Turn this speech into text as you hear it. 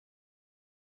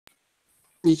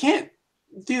You can't.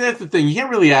 See, that's the thing. You can't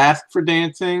really ask for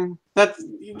dancing. That's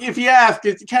if you ask,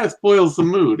 it kind of spoils the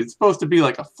mood. It's supposed to be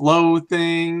like a flow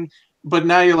thing, but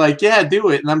now you're like, yeah, do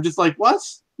it, and I'm just like, what?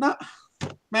 Not,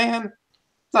 man.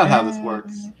 It's not how this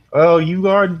works. Well, you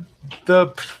are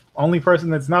the only person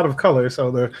that's not of color,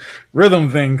 so the rhythm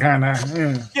thing kind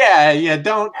of. Yeah.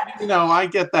 Don't I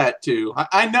get that too.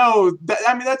 I know that.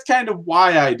 I mean, that's kind of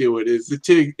why I do it is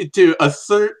to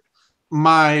assert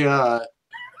my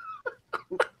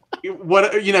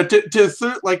to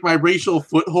assert like my racial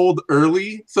foothold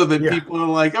early so that people are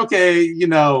like, okay,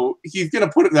 he's gonna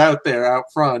put it out there out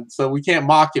front, so we can't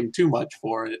mock him too much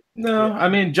for it. No, I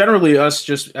mean, generally us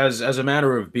just as a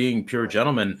matter of being pure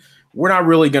gentlemen, we're not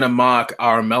really gonna mock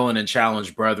our melanin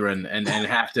challenge brethren and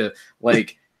have to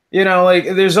like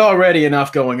there's already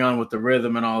enough going on with the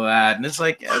rhythm and all that, and it's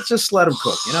like, let's just let him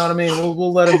cook, you know what I mean?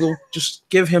 We'll let him go, just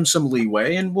give him some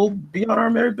leeway and we'll be on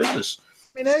our merry business.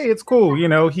 I mean, hey, it's cool.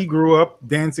 He grew up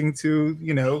dancing to,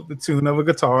 the tune of a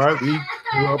guitar. We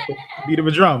grew up with the beat of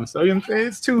a drum. So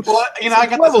it's two I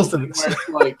got levels to this.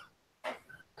 Like,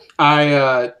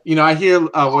 I hear,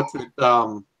 what's it?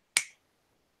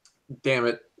 Damn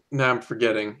it. Now I'm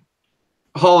forgetting.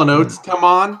 Hall & Oates come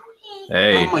on.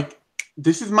 Hey. I'm like,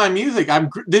 this is my music.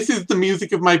 This is the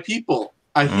music of my people.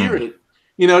 I hear it.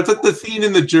 It's like the scene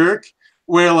in The Jerk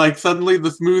where like suddenly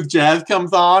the smooth jazz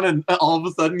comes on and all of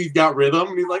a sudden he's got rhythm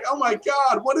and he's like, oh my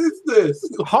God, what is this?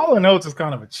 Hall & Oates is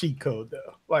kind of a cheat code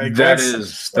though. Like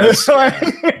that's like,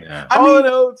 yeah. Hall &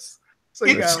 Oates. So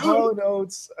you got Hall &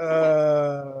 Oates,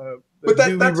 the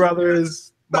Doobie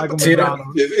Brothers, Michael McDonald.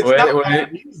 It's not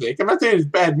bad music. I'm not saying it's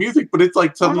bad music, but it's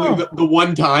like suddenly the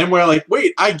one time where like,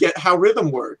 wait, I get how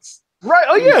rhythm works. Right.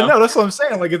 Oh yeah, no, that's what I'm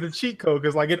saying. Like it's a cheat code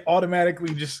because like it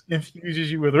automatically just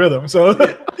infuses you with rhythm. So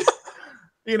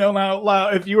now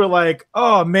if you were like,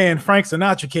 oh man, Frank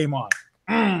Sinatra came on,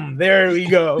 there we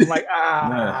go. Like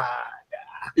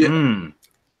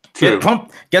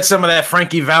get some of that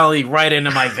Frankie Valli right into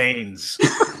my veins.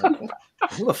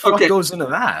 Who the fuck goes into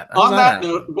that? On that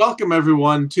note, welcome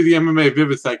everyone to the MMA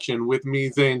Vivisection with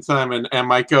me, Zane Simon, and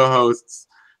my co-hosts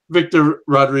Victor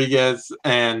Rodriguez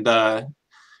and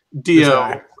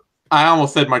Dio. I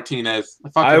almost said Martinez.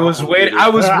 I was waiting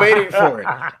for it.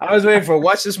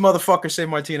 Watch this motherfucker say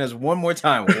Martinez one more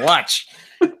time. Watch.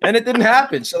 And it didn't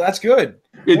happen, so that's good.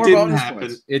 It didn't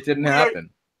happen. It didn't happen.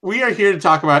 We are here to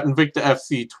talk about Invicta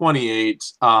FC 28.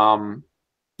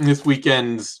 This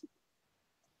weekend's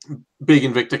big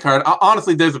Invicta card.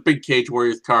 Honestly, there's a big Cage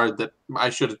Warriors card that I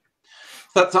should have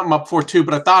set something up for too,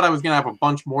 but I thought I was going to have a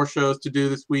bunch more shows to do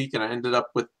this week, and I ended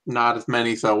up with not as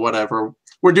many, so whatever.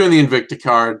 We're doing the Invicta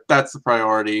card. That's the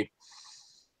priority.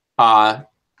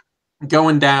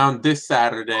 Going down this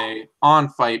Saturday on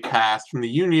Fight Pass from the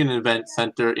Union Event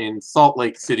Center in Salt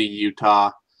Lake City, Utah.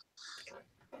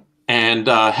 And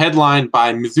headlined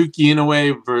by Mizuki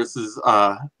Inoue versus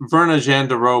Verna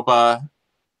Jandiroba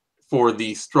for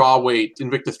the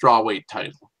Invicta strawweight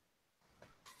title.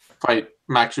 Fight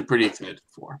I'm actually pretty excited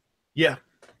for. Yeah.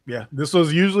 This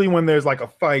was usually when there's like a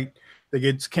fight that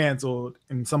gets canceled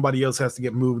and somebody else has to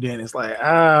get moved in. It's like,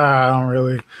 I don't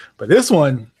really. But this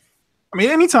one, I mean,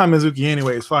 anytime Mizuki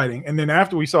Inoue is fighting, and then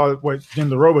after we saw what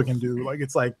Jandiroba can do, like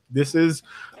it's like this is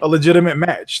a legitimate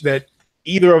match that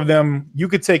either of them, you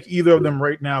could take either of them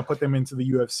right now, put them into the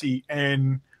UFC,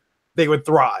 and they would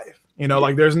thrive.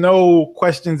 Like there's no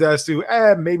questions as to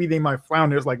maybe they might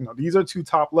flounder. It's like, no, these are two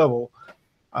top level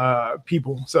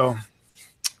people. So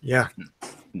yeah.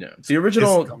 The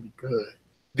original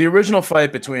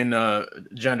fight between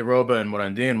Jandiroba and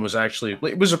Morandin was actually,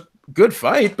 it was a good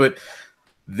fight, but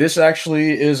this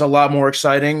actually is a lot more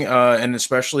exciting, and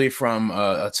especially from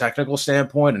a technical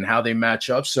standpoint and how they match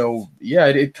up. So yeah,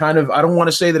 it kind of, I don't want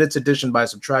to say that it's addition by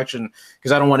subtraction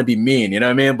because I don't want to be mean, you know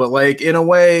what I mean? But like in a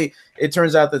way, it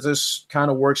turns out that this kind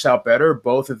of works out better.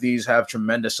 Both of these have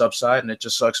tremendous upside, and it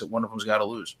just sucks that one of them's got to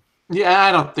lose. Yeah,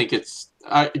 I don't think it's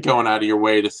going out of your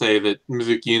way to say that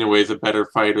Mizuki Inoue is a better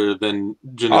fighter than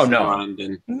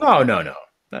Jandiroba. No.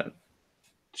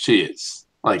 She is.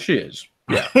 She is.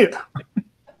 Yeah.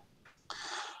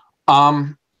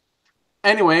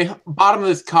 Anyway, bottom of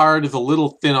this card is a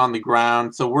little thin on the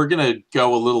ground, so we're gonna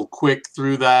go a little quick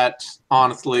through that.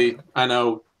 Honestly, I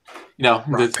know,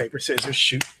 rock, paper, scissors,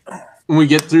 shoot. When we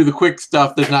get through the quick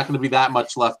stuff, there's not going to be that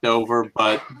much left over,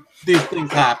 but these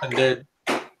things happen.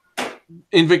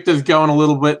 Invicta's going a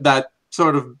little bit that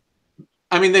sort of.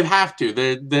 I mean, they have to.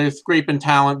 They're scraping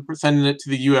talent, sending it to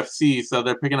the UFC, so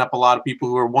they're picking up a lot of people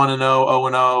who are 1-0,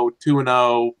 0-0,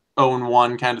 2-0,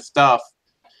 0-1 kind of stuff.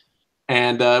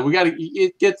 And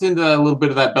it gets into a little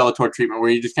bit of that Bellator treatment where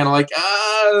you're just kind of like,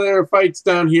 there are fights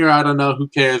down here. I don't know. Who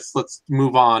cares? Let's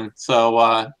move on. So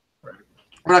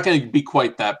we're not going to be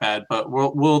quite that bad, but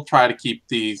we'll try to keep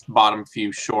these bottom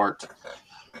few short.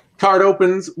 Card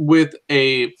opens with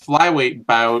a flyweight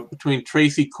bout between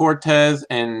Tracy Cortez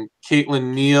and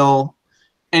Caitlin Neal.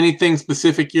 Anything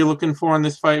specific you're looking for in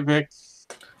this fight, Vic?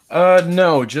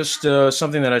 No, just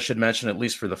something that I should mention, at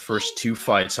least for the first two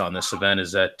fights on this event,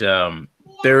 is that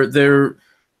they're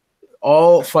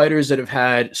all fighters that have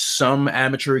had some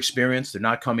amateur experience. They're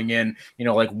not coming in,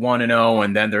 like 1-0,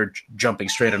 and then they're jumping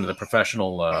straight into the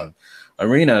professional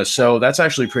arena. So that's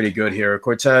actually pretty good here.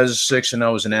 Cortez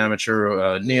 6-0 is an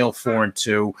amateur. Neal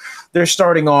 4-2. They're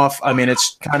starting off. I mean,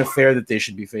 it's kind of fair that they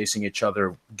should be facing each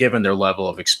other given their level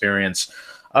of experience.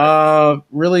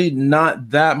 Really not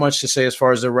that much to say as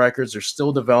far as their records. They're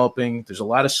still developing. There's a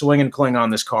lot of swing and cling on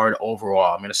this card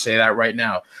overall. I'm going to say that right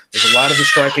now. There's a lot of the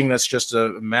striking that's just a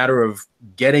matter of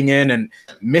getting in and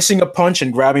missing a punch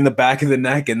and grabbing the back of the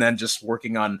neck and then just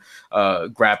working on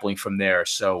grappling from there.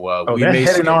 So that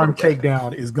head and arm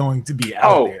takedown is going to be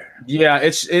out there. Yeah,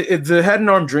 it's the head and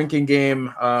arm drinking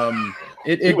game.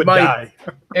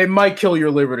 It might kill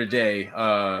your liver today,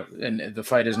 and the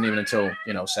fight isn't even until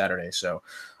Saturday. So,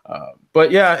 but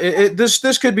yeah,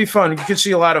 this could be fun. You could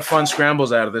see a lot of fun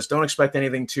scrambles out of this. Don't expect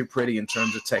anything too pretty in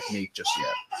terms of technique just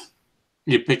yet.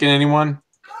 You picking anyone?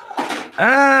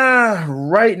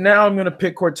 Right now I'm going to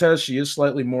pick Cortez. She is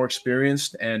slightly more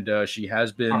experienced, and she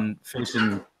has been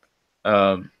facing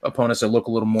opponents that look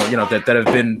a little more, that have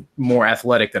been more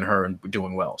athletic than her and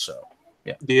doing well. So,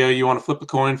 yeah. Dio, you want to flip a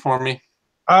coin for me?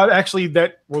 Actually,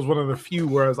 that was one of the few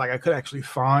where I was like, I could actually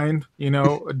find,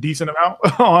 a decent amount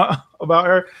about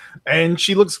her. And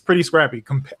she looks pretty scrappy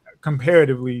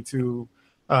comparatively to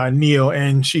Neal.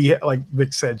 And she, like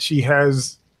Vic said, she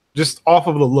has, just off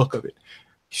of the look of it,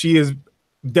 she has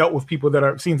dealt with people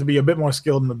that seem to be a bit more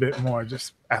skilled and a bit more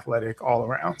just athletic all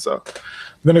around. So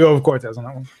I'm going to go with Cortez on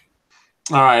that one.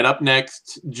 All right, up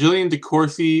next, Jillian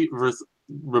DeCourcy versus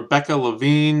Rebecca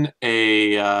Levine,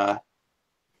 a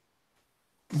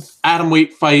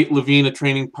atomweight fight. Levine, a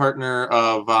training partner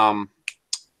of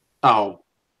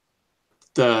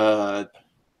the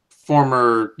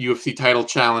former UFC title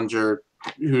challenger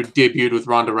who debuted with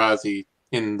Ronda Rousey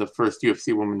in the first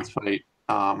UFC women's fight.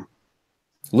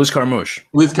 Liz Carmouche.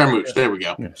 Liz Carmouche, there we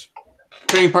go. Yes.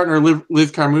 Training partner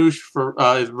Liz Carmouche for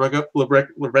is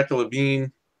Rebecca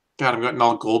Levine. God, I'm getting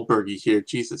all Goldbergy here.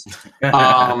 Jesus.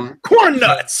 Corn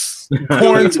nuts.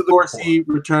 Corn DeCourcy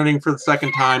returning for the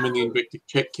second time in the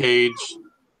Invicta cage.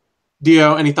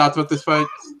 Dio, any thoughts about this fight?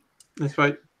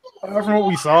 From what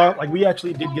we saw, like we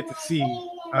actually did get to see,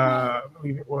 I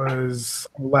believe it was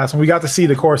the last one. We got to see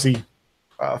the DeCourcy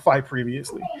fight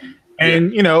previously.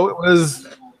 And, it was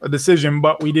a decision,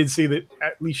 but we did see that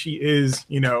at least she is,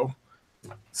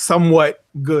 somewhat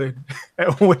good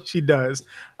at what she does,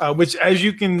 which, as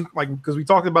you can, because we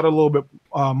talked about it a little bit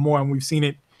more, and we've seen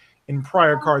it in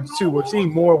prior cards too. We're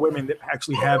seeing more women that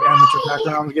actually have amateur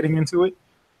backgrounds getting into it.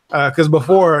 Because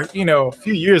before, a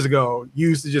few years ago, you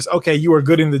used to just, okay, you were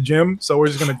good in the gym, so we're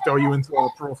just going to throw you into a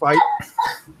pro fight.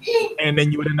 And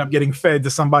then you would end up getting fed to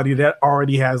somebody that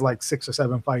already has like 6 or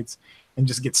 7 fights and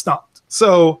just get stomped.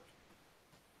 So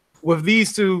with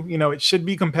these two, it should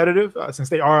be competitive since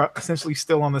they are essentially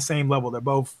still on the same level. They're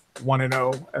both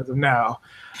 1-0 as of now.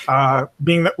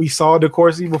 Being that we saw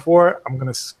DeCourcy before, I'm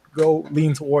going to go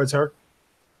lean towards her.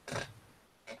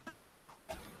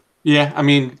 Yeah, I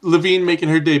mean, Levine making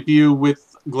her debut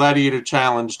with Gladiator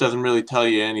Challenge doesn't really tell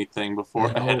you anything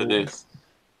ahead of this.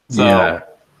 So, yeah.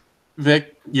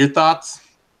 Vic, your thoughts?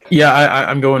 Yeah,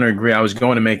 I'm going to agree. I was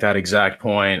going to make that exact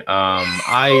point.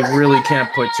 I really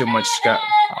can't put too much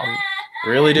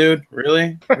Really, dude?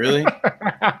 Really?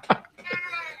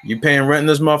 You paying rent in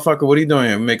this motherfucker? What are you doing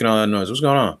here making all that noise? What's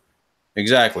going on?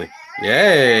 Exactly.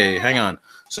 Yay. Hang on.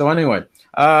 So anyway,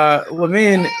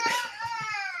 Levine,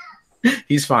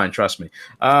 he's fine. Trust me.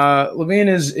 Levine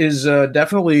is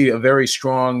definitely a very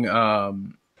strong,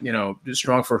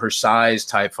 strong for her size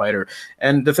type fighter.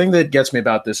 And the thing that gets me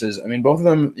about this is, I mean, both of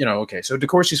them, okay, so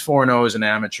DeCourcy's 4-0 as an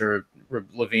amateur.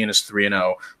 Levine is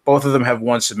 3-0. Both of them have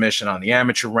one submission on the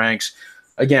amateur ranks.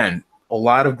 Again, a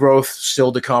lot of growth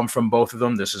still to come from both of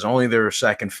them. This is only their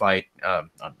second fight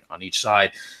on each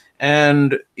side.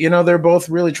 And, they're both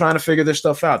really trying to figure their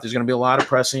stuff out. There's going to be a lot of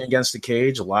pressing against the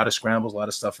cage, a lot of scrambles, a lot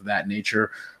of stuff of that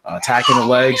nature, attacking the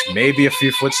legs, maybe a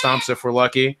few foot stomps if we're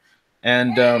lucky.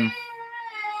 And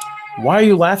why are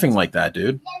you laughing like that,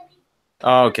 dude?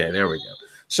 Okay, there we go.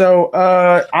 So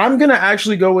I'm going to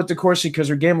actually go with DeCourcy because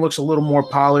her game looks a little more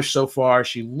polished so far.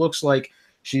 She looks like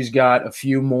she's got a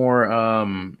few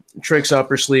more tricks up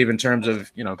her sleeve in terms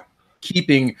of,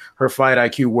 keeping her fight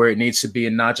IQ where it needs to be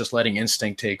and not just letting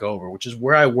instinct take over, which is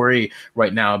where I worry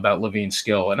right now about Levine's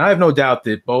skill. And I have no doubt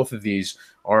that both these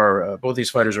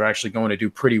fighters are actually going to do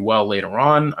pretty well later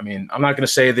on. I mean, I'm not going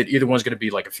to say that either one's going to be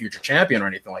like a future champion or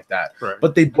anything like that, right,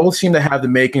 but they both seem to have the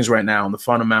makings right now and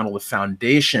the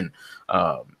foundation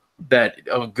that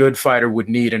a good fighter would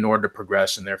need in order to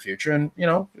progress in their future. And,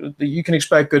 you can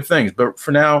expect good things, but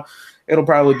for now, it'll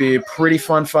probably be a pretty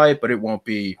fun fight, but it won't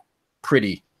be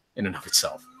pretty in and of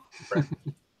itself. right.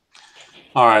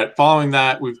 All right. Following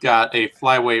that, we've got a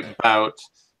flyweight bout.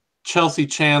 Chelsea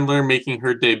Chandler making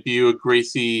her debut, a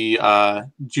Gracie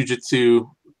jiu-jitsu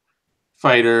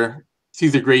fighter,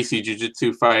 Cesar Gracie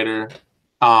jiu-jitsu fighter,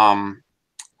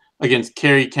 against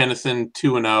Carrie Kennison,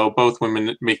 2-0, both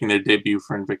women making their debut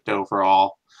for Invicta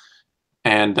overall.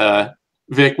 And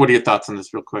Vic, what are your thoughts on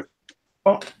this real quick?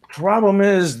 Well, problem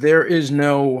is there is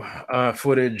no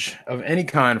footage of any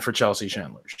kind for Chelsea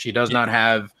Chandler. She does not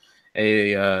have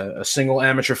a single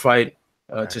amateur fight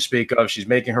to speak of. She's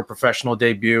making her professional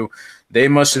debut. They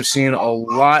must have seen a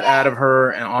lot out of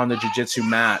her on the jiu-jitsu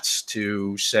mats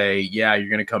to say, yeah, you're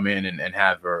going to come in and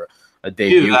have her a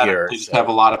debut here. They just have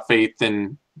a lot of faith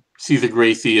in Cesar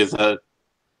Gracie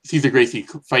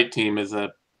fight team as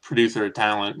a producer of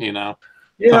talent, Yeah,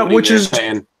 Somebody which is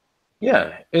saying,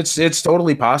 yeah, it's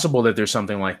totally possible that there's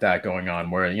something like that going on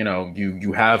where,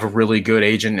 you have a really good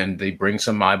agent and they bring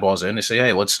some eyeballs in. They say,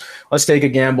 hey, let's take a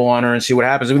gamble on her and see what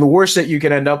happens. I mean, the worst that you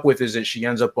can end up with is that she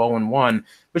ends up 0-1,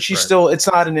 but she's still, it's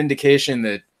not an indication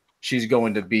that she's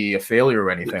going to be a failure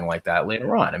or anything like that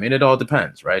later on. I mean, it all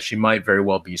depends, right? She might very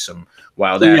well be some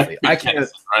wild athlete. I can't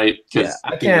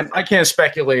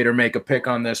speculate or make a pick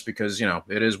on this because,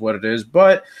 it is what it is,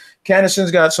 but Kennison's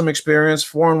got some experience.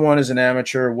 4-1 as an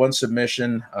amateur, 1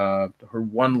 submission. Her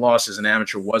 1 loss as an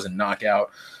amateur was a knockout.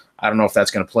 I don't know if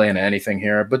that's going to play into anything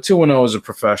here, but 2-0 as a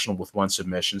professional with 1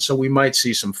 submission. So we might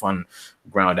see some fun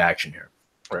ground action here.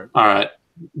 Right. All right.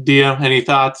 Dio, any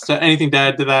thoughts? Anything to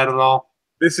add to that at all?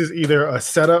 This is either a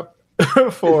setup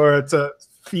to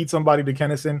feed somebody to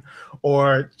Kennison,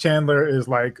 or Chandler is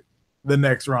like the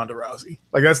next Ronda Rousey.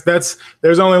 Like that's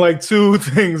there's only like 2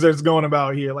 things that's going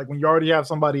about here. Like when you already have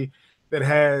somebody that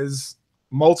has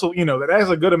multiple, that has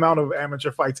a good amount of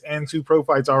amateur fights and 2 pro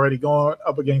fights already going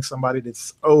up against somebody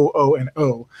that's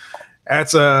 0-0-0.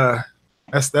 That's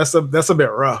a bit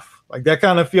rough. Like that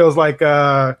kind of feels like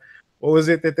what was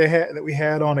it that we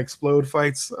had on Explode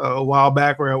Fights a while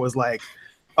back where it was like,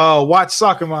 oh, watch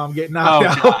Soccer Mom get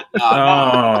knocked out.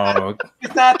 Oh,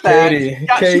 it's not that. Katie.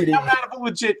 She's out of a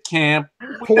legit camp.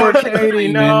 Poor Katie.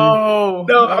 No,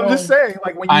 I'm just saying,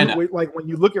 like when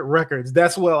you look at records,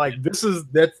 that's what this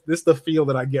the feel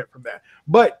that I get from that.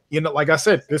 But like I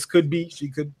said, she could be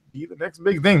the next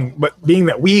big thing. But being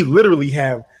that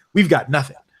we've got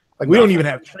nothing. Like we don't even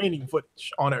have training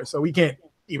footage on her, so we can't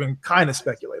even kind of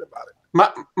speculate about it.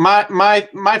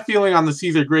 My feeling on the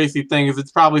Cesar Gracie thing is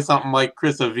it's probably something like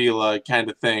Chris Avila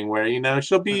kind of thing where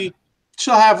she'll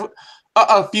have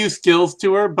a few skills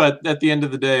to her, but at the end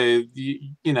of the day,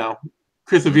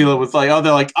 Chris Avila was like,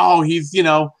 they're like, he's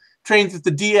trains with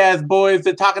the Diaz boys.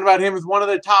 They're talking about him as one of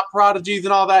their top prodigies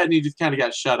and all that, and he just kind of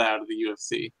got shut out of the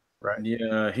UFC. Right.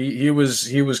 Yeah, he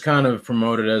was kind of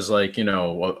promoted as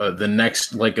the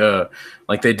next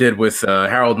like they did with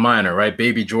Harold Miner, right?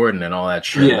 Baby Jordan and all that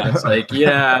shit. Yeah.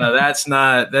 It's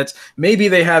that's maybe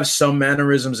they have some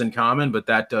mannerisms in common, but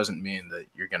that doesn't mean that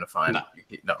you're gonna find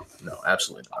no,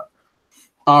 absolutely not.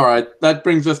 All right, that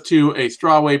brings us to a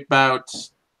strawweight bout.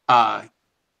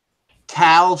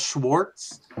 Cal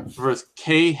Schwartz versus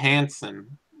Kay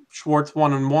Hansen. Schwartz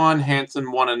 1-1,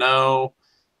 Hansen 1-0.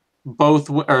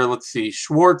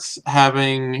 Schwartz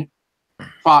having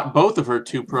fought both of her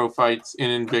 2 pro fights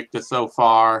in Invicta so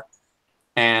far,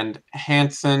 and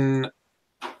Hansen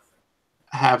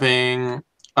having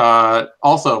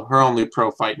also her only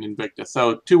pro fight in Invicta.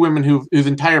 So 2 women whose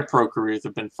entire pro careers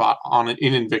have been fought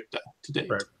in Invicta to date.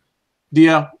 Right.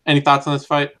 Dio, any thoughts on this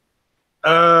fight?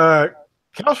 Cal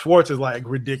Schwartz is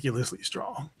ridiculously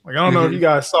strong. I don't know if you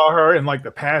guys saw her in the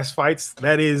past fights.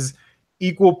 That is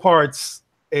equal parts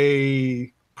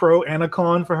a pro and a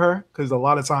con for her, because a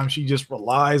lot of times she just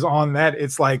relies on that.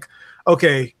 It's like,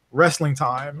 okay, wrestling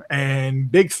time and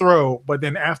big throw, but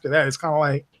then after that it's kind of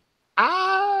like,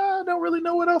 I don't really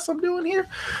know what else I'm doing here.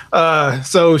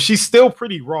 So she's still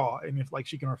pretty raw, and if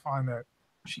she can refine that,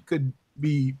 she could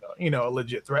be a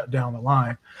legit threat down the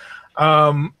line.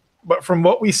 But from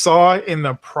what we saw in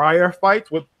the prior fights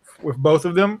with both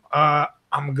of them,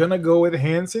 I'm gonna go with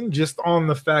Hansen just on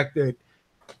the fact that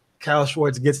Kyle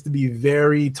Schwartz gets to be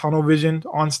very tunnel visioned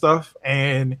on stuff,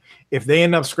 and if they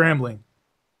end up scrambling,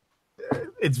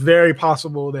 it's very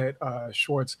possible that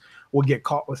Schwartz will get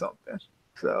caught with something.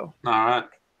 So, all right,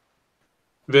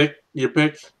 Vic, your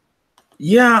pick.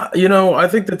 Yeah, I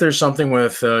think that there's something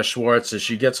with Schwartz as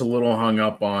she gets a little hung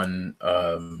up on,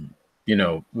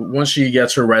 once she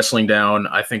gets her wrestling down,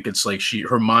 I think it's like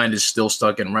her mind is still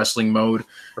stuck in wrestling mode,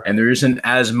 and there isn't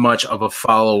as much of a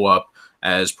follow-up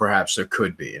as perhaps there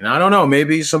could be. And I don't know,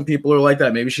 maybe some people are like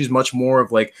that. Maybe she's much more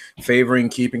of like favoring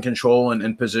keeping control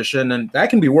and position, and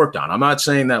that can be worked on. I'm not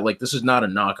saying that like this is not a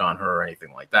knock on her or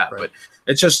anything like that, but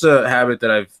it's just a habit that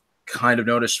I've kind of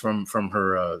noticed from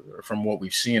her from what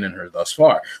we've seen in her thus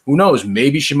far. Who knows?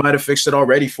 Maybe she might have fixed it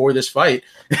already for this fight,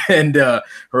 and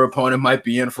her opponent might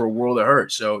be in for a world of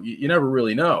hurt. So you never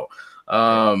really know.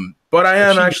 But I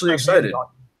am actually excited.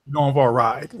 Going for a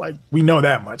ride, like we know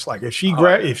that much. Like if she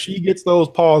gets those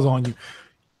paws on you,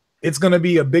 it's going to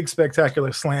be a big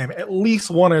spectacular slam at least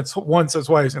once or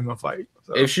twice in the fight.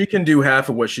 So. If she can do half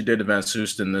of what she did to Van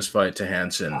Soest in this fight to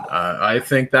Hansen, I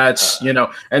think that's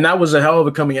and that was a hell of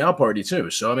a coming out party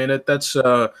too. So I mean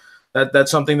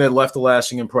that's something that left a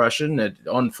lasting impression. It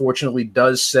unfortunately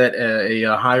does set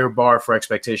a higher bar for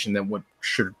expectation than what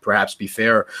should perhaps be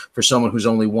fair for someone who's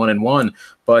only 1-1.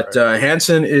 But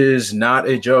Hansen is not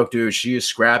a joke, dude. She is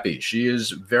scrappy. She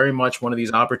is very much one of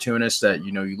these opportunists that,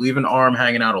 you leave an arm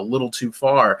hanging out a little too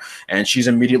far, and she's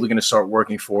immediately going to start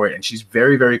working for it. And she's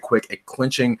very, very quick at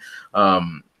clinching,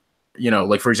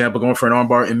 like, for example, going for an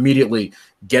armbar, immediately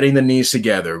getting the knees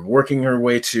together, working her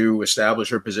way to establish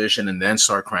her position, and then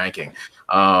start cranking.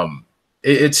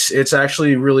 It's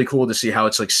actually really cool to see how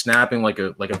it's like snapping like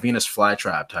a Venus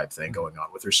flytrap type thing going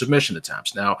on with her submission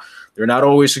attempts. Now, they're not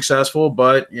always successful,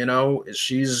 but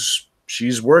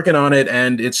she's working on it,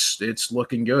 and it's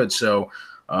looking good. So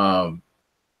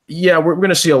yeah, we're going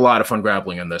to see a lot of fun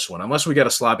grappling in this one. Unless we get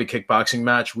a sloppy kickboxing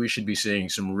match, we should be seeing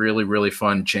some really, really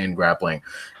fun chain grappling.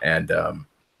 And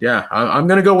yeah, I'm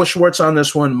going to go with Schwartz on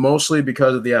this one, mostly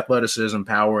because of the athleticism,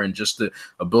 power, and just the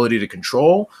ability to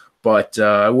control. But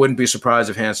I wouldn't be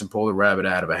surprised if Hansen pulled a rabbit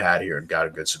out of a hat here and got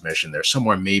a good submission there,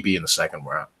 somewhere maybe in the second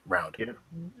round. Yeah.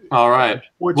 All right.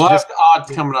 We'll have the odds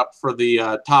coming up for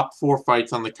the top 4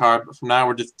 fights on the card. But from now,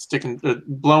 we're just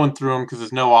blowing through them because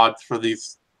there's no odds for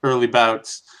these early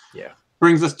bouts. Yeah.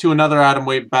 Brings us to another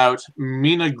atomweight bout.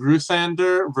 Mina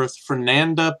Grusander versus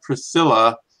Fernanda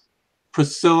Priscilla.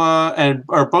 Priscilla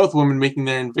are both women making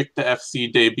their Invicta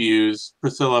FC debuts.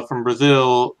 Priscilla from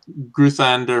Brazil,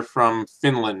 Grusander from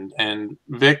Finland. And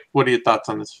Vic, what are your thoughts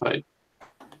on this fight?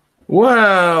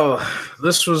 Well,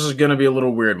 this was going to be a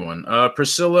little weird one.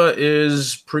 Priscilla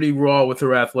is pretty raw with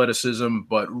her athleticism,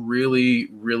 but really,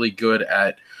 really good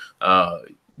at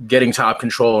getting top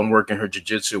control and working her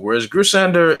jiu-jitsu, whereas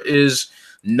Grusander is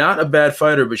not a bad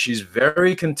fighter, but she's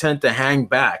very content to hang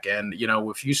back. And,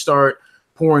 if you start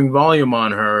pouring volume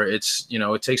on her, it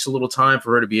takes a little time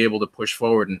for her to be able to push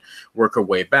forward and work her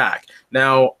way back.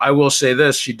 Now, I will say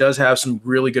this, she does have some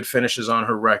really good finishes on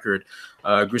her record.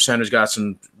 Grusander's got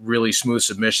some really smooth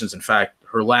submissions. In fact,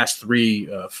 her last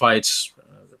 3 fights,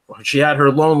 she had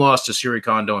her lone loss to Siri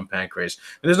Kondo and Pancrase.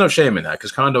 And there's no shame in that,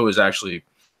 because Kondo is actually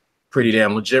pretty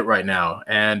damn legit right now.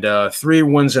 And 3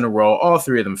 wins in a row, all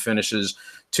 3 of them finishes,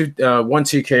 1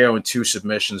 TKO and 2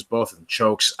 submissions, both of them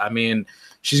chokes. I mean,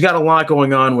 she's got a lot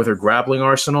going on with her grappling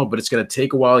arsenal, but it's going to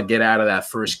take a while to get out of that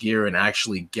first gear and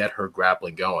actually get her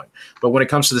grappling going. But when it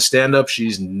comes to the stand-up,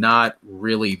 she's not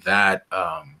really that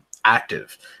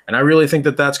active. And I really think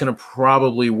that that's going to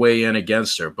probably weigh in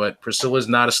against her. But Priscilla's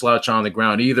not a slouch on the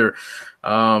ground either.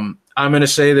 I'm going to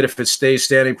say that if it stays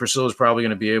standing, Priscilla's probably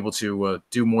going to be able to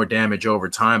do more damage over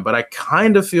time. But I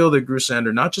kind of feel that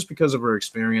Grusander, not just because of her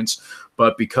experience,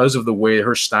 but because of the way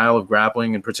her style of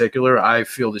grappling in particular, I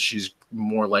feel that she's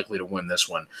more likely to win this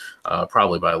one,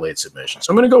 probably by a late submission.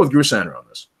 So I'm going to go with Grusander on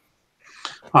this.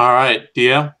 All right,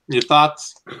 Dia, your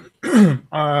thoughts?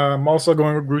 I'm also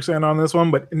going with Grusander on this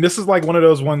one, but this is like one of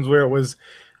those ones where it was,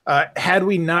 had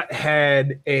we not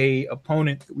had a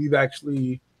opponent that we've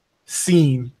actually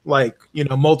seen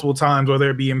multiple times, whether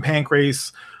it be in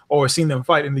Pancrase or seen them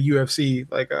fight in the UFC,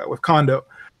 like with Kondo.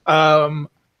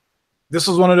 This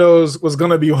was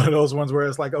going to be one of those ones where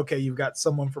it's like, okay, you've got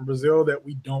someone from Brazil that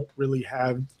we don't really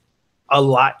have a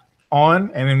lot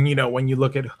on. And then, when you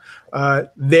look at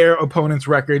their opponents'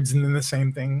 records, and then the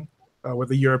same thing with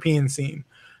the European scene.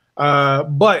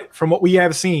 But from what we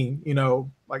have seen,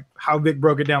 like how Vic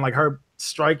broke it down, like her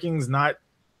striking's not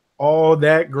all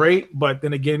that great, but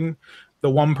then again, the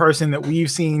one person that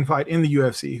we've seen fight in the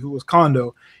UFC, who was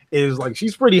Kondo, is like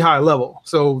she's pretty high level.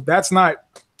 So that's not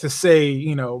to say,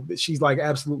 you know, that she's like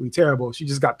absolutely terrible. She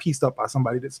just got pieced up by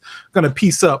somebody that's going to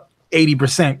piece up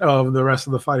 80% of the rest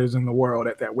of the fighters in the world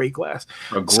at that weight class.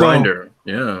 A grinder.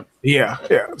 So, yeah.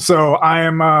 So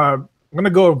I'm going to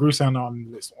go with Grusan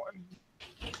on this one.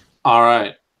 All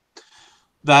right.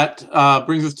 That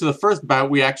brings us to the first bout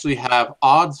we actually have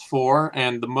odds for,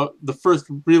 and the first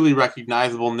really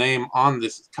recognizable name on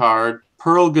this card,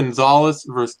 Pearl Gonzalez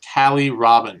versus Callie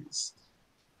Robbins.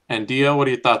 And Dio, what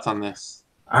are your thoughts on this?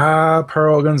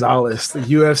 Pearl Gonzalez, the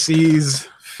UFC's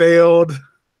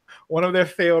one of their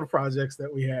failed projects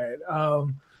that we had.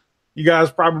 You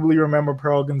guys probably remember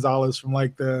Pearl Gonzalez from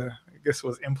like I guess it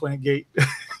was Implant Gate,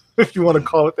 if you want to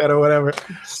call it that or whatever.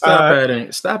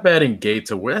 Stop adding gate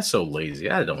to where. That's so lazy.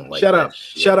 I don't like Shut that up.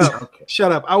 shit. Shut up. Okay.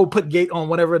 Shut up. I will put gate on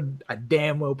whatever I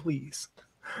damn well please.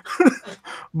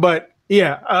 But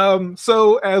yeah,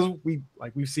 so as we've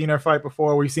seen her fight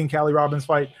before, we've seen Callie Robbins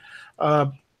fight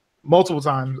multiple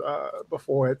times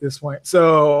before at this point.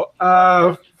 So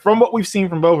from what we've seen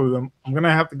from both of them, I'm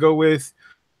gonna have to go with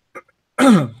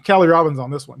Callie Robbins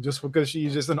on this one, just because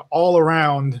she's just an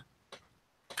all-around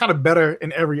kind of better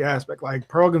in every aspect. Like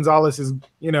Pearl Gonzalez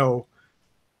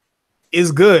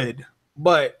is good,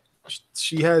 but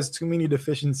she has too many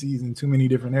deficiencies in too many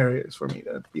different areas for me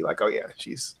to be like, oh yeah,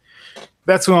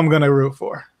 that's who I'm gonna root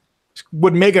for.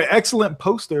 Would make an excellent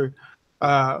poster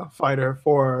fighter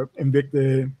for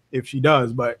Invicta if she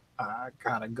does, but I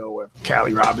gotta go with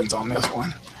Callie Robbins on this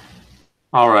one.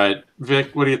 All right,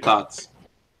 Vic, what are your thoughts?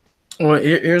 Well,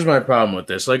 here's my problem with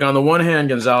this. Like, on the one hand,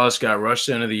 Gonzalez got rushed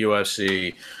into the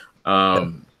UFC.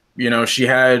 You know, she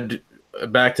had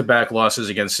back-to-back losses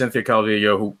against Cynthia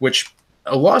Calvillo, which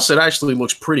a loss that actually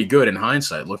looks pretty good in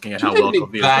hindsight, looking at how well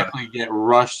Calvillo exactly get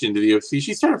rushed into the UFC.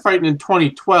 She started fighting in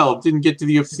 2012, didn't get to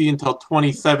the UFC until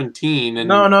 2017. And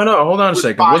no. Hold on a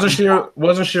second.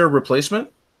 Wasn't she a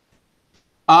replacement?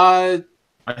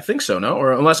 I think so, no?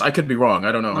 Or unless I could be wrong.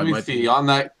 I don't know. Let me see. On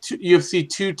that UFC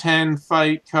 210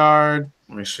 fight card.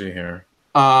 Let me see here.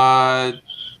 I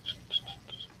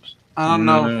don't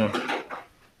know.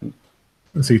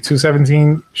 Let's see,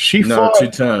 217. She fought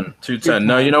 210. 210.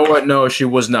 No, you know what? No, she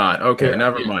was not. Okay,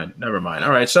 never mind.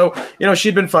 All right. So, you know,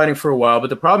 she'd been fighting for a while,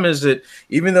 but the problem is that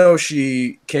even though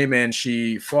she came in,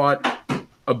 she fought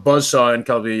a buzzsaw in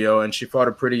Calvillo, and she fought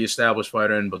a pretty established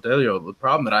fighter in Botelho. The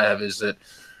problem that I have is that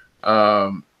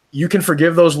you can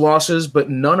forgive those losses, but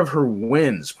none of her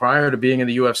wins prior to being in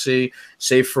the UFC,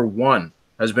 save for one,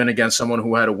 has been against someone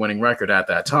who had a winning record at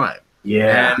that time.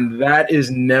 Yeah. And that is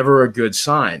never a good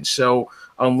sign. So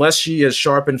unless she has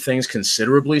sharpened things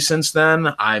considerably since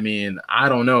then, I mean, I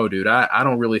don't know, dude. I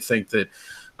don't really think that,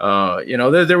 you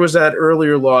know, there was that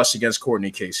earlier loss against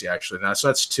Courtney Casey, actually. So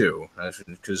that's two,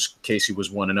 because Casey was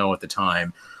 1-0 at the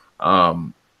time.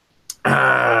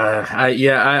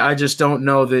 I just don't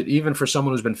know that even for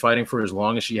someone who's been fighting for as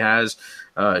long as she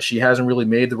hasn't really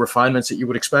made the refinements that you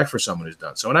would expect for someone who's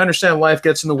done so. And I understand life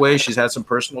gets in the way. She's had some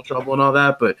personal trouble and all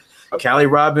that, but Callie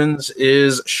Robbins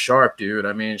is sharp, dude.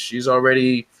 I mean, she's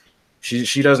already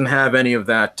she doesn't have any of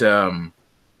that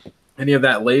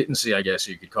latency, I guess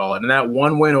you could call it. And that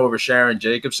one win over Sharon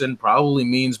Jacobson probably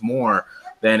means more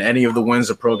than any of the wins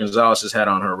that Pro Gonzalez has had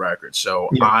on her record. So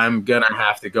yeah. I'm going to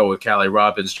have to go with Callie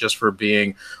Robbins just for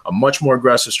being a much more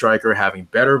aggressive striker, having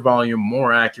better volume,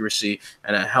 more accuracy,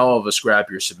 and a hell of a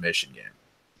scrappier submission game.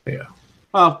 Yeah.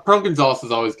 Well, Pro Gonzalez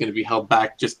is always going to be held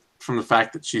back just from the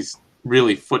fact that she's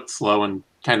really foot slow and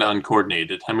kind of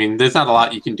uncoordinated. I mean, there's not a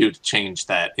lot you can do to change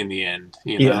that in the end.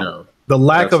 You know? The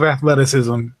lack of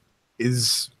athleticism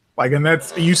is like, and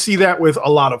that's, you see that with a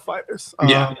lot of fighters.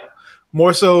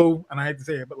 More so, and I hate to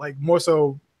say it, but like more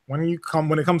so when it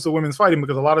comes to women's fighting,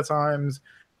 because a lot of times,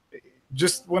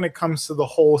 just when it comes to the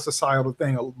whole societal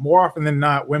thing, more often than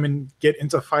not, women get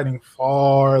into fighting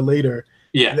far later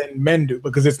than men do,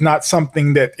 because it's not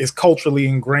something that is culturally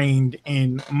ingrained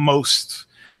in most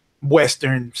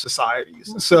Western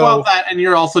societies. So, well, that, and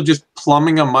you're also just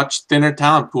plumbing a much thinner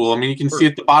talent pool. I mean, you can see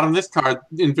at the bottom of this card,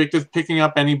 Invicta's picking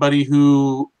up anybody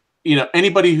who. You know,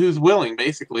 anybody who's willing,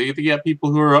 basically. You get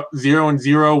people who are up 0-0,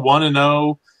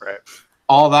 1-0, right?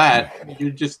 All that.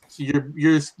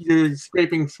 You're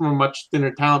scraping from a much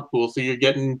thinner talent pool, so you're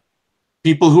getting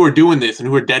people who are doing this and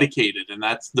who are dedicated, and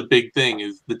that's the big thing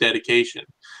is the dedication.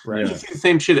 Right. You see the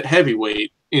same shit at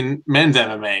heavyweight in men's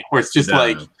MMA, where it's just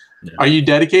are you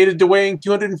dedicated to weighing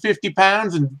 250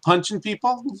 pounds and punching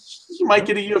people? You might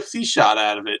get a UFC shot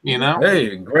out of it, you know?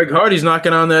 Hey, Greg Hardy's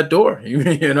knocking on that door.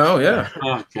 You know, yeah.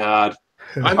 Oh, God.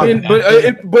 I mean,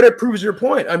 but it proves your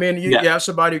point. I mean, you have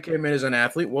somebody who came in as an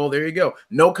athlete. Well, there you go.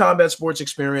 No combat sports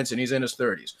experience, and he's in his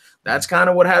 30s. That's kind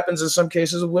of what happens in some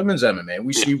cases of women's MMA.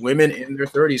 We see women in their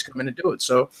 30s come in and do it.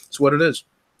 So it's what it is.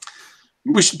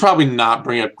 We should probably not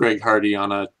bring up Greg Hardy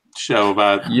on a show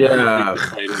about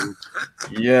fighting.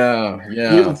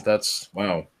 Yeah. That's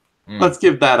wow. Let's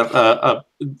give that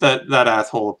that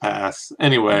asshole a pass.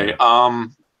 Anyway,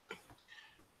 odds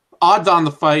on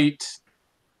the fight.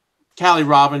 Callie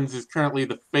Robbins is currently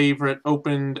the favorite,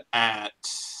 opened at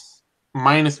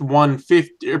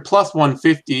 -150 or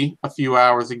 +150 a few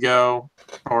hours ago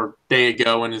or day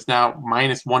ago, and is now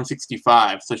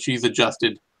 -165. So she's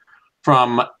adjusted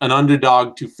from an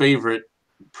underdog to favorite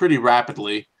pretty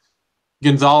rapidly.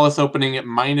 Gonzalez opening at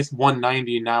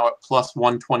 -190, now at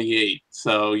 +128.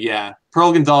 So yeah,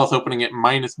 Pearl Gonzalez opening at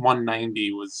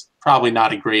 -190 was probably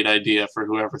not a great idea for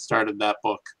whoever started that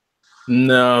book.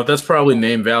 No, that's probably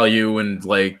name value and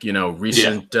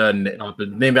recent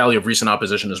name value of recent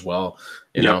opposition as well.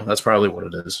 You know, that's probably what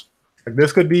it is.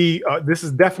 This could be. This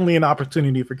is definitely an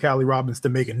opportunity for Callie Robbins to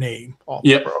make a name off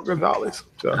of Pearl Gonzalez.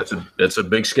 So that's a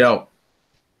big scout.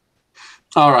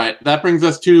 All right, that brings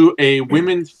us to a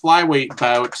women's flyweight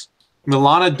bout: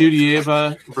 Milana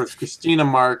Dudieva versus Christina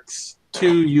Marks.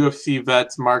 Two UFC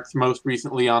vets. Marks most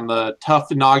recently on the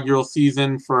tough inaugural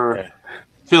season for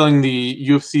filling the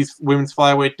UFC's women's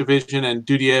flyweight division, and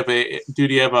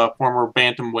Dudieva, former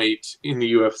bantamweight in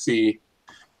the UFC.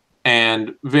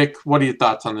 And Vic, what are your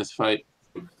thoughts on this fight?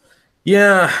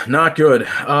 Yeah, not good.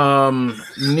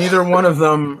 Neither one of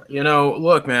them,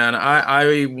 look, man,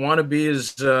 I want to be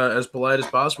as polite as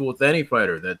possible with any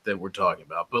fighter that we're talking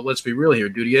about. But let's be real here.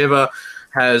 Dudieva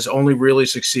has only really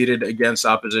succeeded against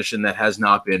opposition that has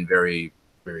not been very,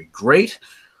 very great.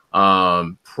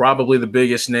 Probably the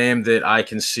biggest name that I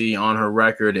can see on her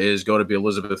record is going to be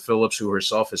Elizabeth Phillips, who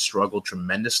herself has struggled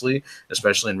tremendously,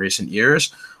 especially in recent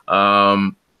years.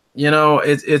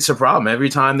 It's a problem. Every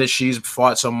time that she's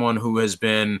fought someone who has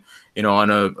been, on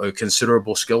a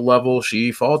considerable skill level,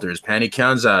 she falters. Pani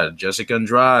Khanzad, Jessica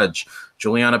Andrade,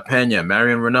 Juliana Pena,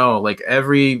 Marion Renault, like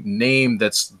every name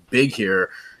that's big here,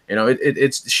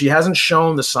 she hasn't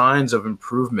shown the signs of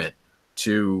improvement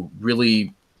to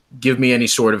really give me any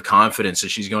sort of confidence that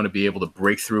she's going to be able to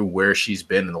break through where she's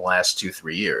been in the last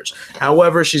 2-3 years.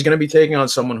 However, she's going to be taking on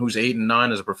someone who's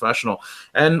 8-9 as a professional.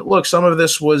 And look, some of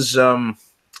this was, I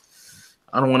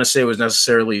don't want to say it was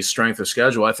necessarily strength of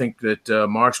schedule. I think that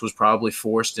Marks was probably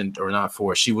not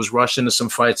forced. She was rushed into some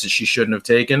fights that she shouldn't have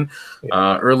taken.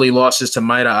 Early losses to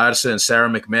Maida Arce and Sarah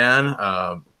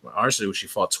McMahon. Arce, who she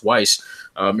fought twice.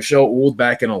 Michelle Ould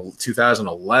back in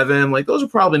 2011. Like, those are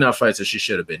probably not fights that she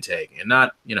should have been taking. And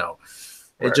not,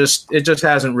 it just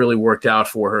hasn't really worked out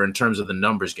for her in terms of the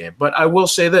numbers game. But I will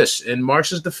say this, in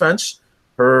Marks's defense,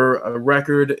 her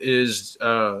record is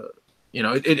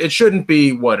it shouldn't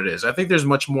be what it is. I think there's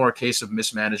much more a case of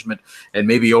mismanagement and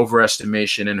maybe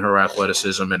overestimation in her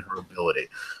athleticism and her ability.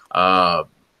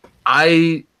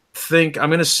 I think I'm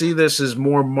going to see this as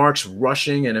more Marks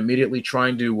rushing and immediately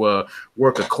trying to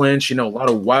work a clinch. A lot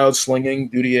of wild slinging.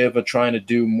 Dudieva trying to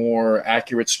do more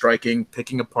accurate striking,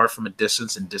 picking apart from a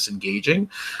distance and disengaging.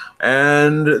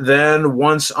 And then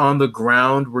once on the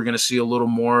ground, we're going to see a little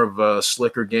more of a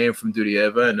slicker game from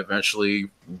Dudieva and eventually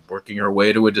working her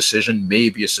way to a decision,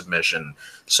 maybe a submission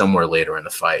somewhere later in the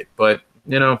fight. But,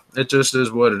 it just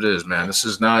is what it is, man. This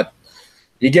is not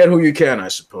 – you get who you can, I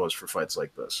suppose, for fights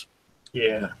like this.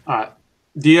 Yeah.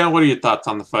 Dia, what are your thoughts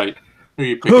on the fight? Who are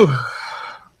you picking?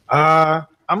 I'm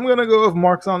gonna go with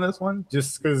Marks on this one,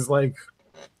 just because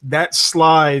that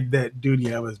slide that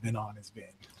Dudieva has been on has been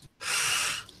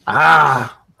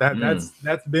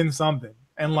that's been something.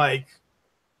 And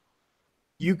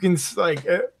you can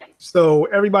so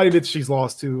everybody that she's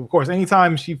lost to, of course,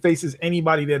 anytime she faces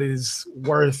anybody that is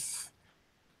worth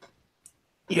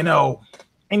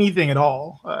anything at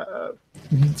all,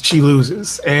 she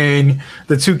loses. And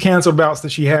the two canceled bouts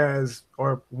that she has,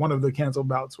 or one of the canceled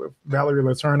bouts with Valerie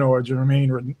Letourneau or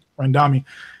Jermaine Randami,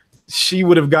 she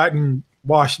would have gotten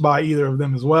washed by either of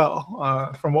them as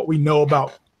well, from what we know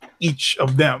about each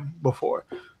of them before.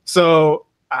 So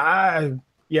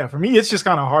for me, it's just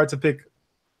kind of hard to pick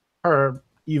her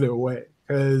either way,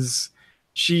 because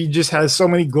she just has so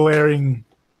many glaring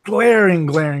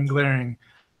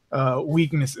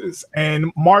weaknesses.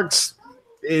 And Marks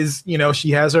is,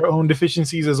 she has her own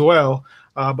deficiencies as well.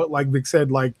 But like Vic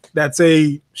said,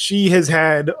 she has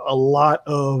had a lot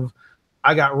of,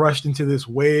 I got rushed into this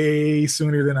way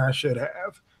sooner than I should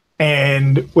have.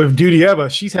 And with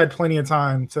Dudieva, she's had plenty of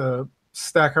time to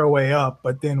stack her way up.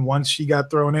 But then once she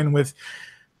got thrown in with,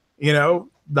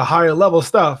 the higher level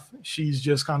stuff, she's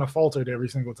just kind of faltered every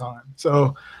single time.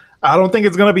 So I don't think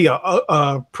it's going to be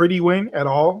a pretty win at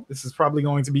all. This is probably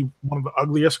going to be one of the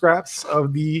uglier scraps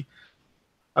of the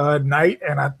night.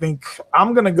 And I think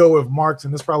I'm going to go with Marks,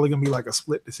 and this is probably going to be like a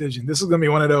split decision. This is going to be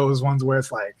one of those ones where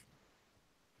it's like,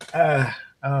 I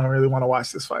don't really want to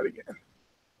watch this fight again.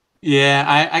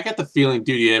 Yeah, I get the feeling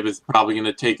Dudieva is probably going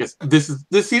to take us. This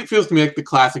feels to me like the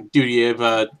classic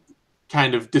Dudieva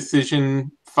kind of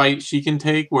decision fight she can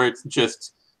take, where it's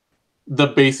just the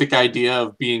basic idea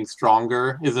of being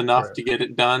stronger is enough to get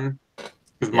it done.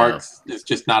 Because Marks is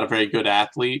just not a very good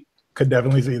athlete. Could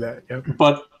definitely see that. Yep.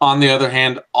 But on the other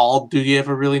hand, all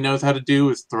Dudieva really knows how to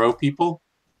do is throw people,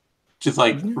 which is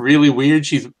like really weird.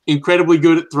 She's incredibly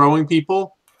good at throwing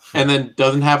people, and then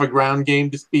doesn't have a ground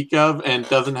game to speak of, and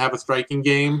doesn't have a striking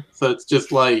game. So it's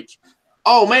just like,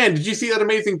 oh man, did you see that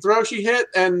amazing throw she hit?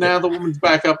 And now the woman's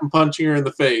back up and punching her in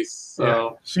the face.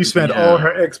 So she spent all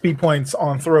her XP points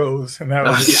on throws, and that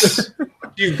was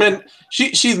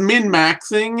she's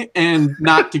min-maxing and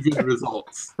not to good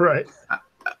results. Right.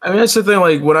 I mean, that's the thing.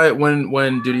 Like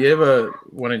when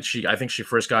Dudieva, I think she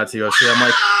first got to UFC, I'm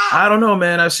like, I don't know,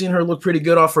 man. I've seen her look pretty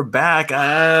good off her back,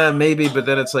 maybe, but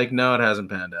then it's like, no, it hasn't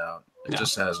panned out. It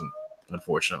just hasn't,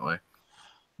 unfortunately.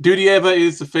 Dudieva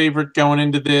is the favorite going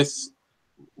into this,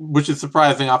 which is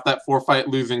surprising off that 4-fight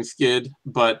losing skid,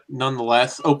 but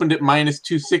nonetheless, opened at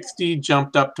 -260,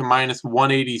 jumped up to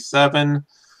 -187.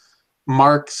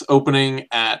 Marks opening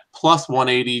at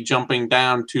 +180, jumping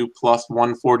down to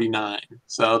 +149.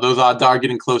 So those odds are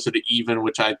getting closer to even,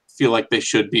 which I feel like they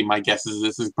should be. My guess is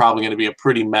this is probably going to be a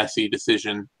pretty messy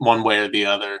decision, one way or the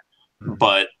other.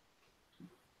 But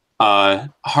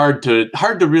hard to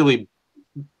really,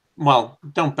 well,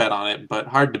 don't bet on it, but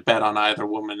hard to bet on either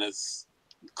woman as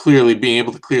clearly being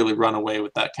able to clearly run away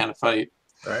with that kind of fight.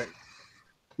 Right.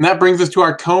 And that brings us to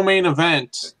our co-main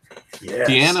event. Yes.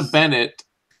 Deanna Bennett,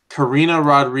 Karina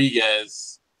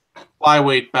Rodriguez,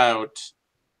 flyweight bout.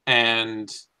 And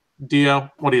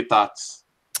Dio, what are your thoughts?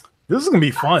 This is going to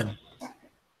be fun.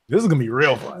 This is going to be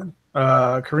real fun.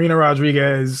 Karina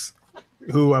Rodriguez,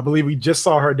 who I believe we just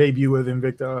saw her debut with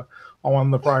Invicta on one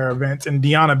of the prior events, and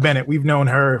Deanna Bennett, we've known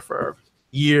her for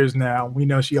years now. We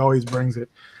know she always brings it.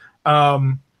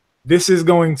 This is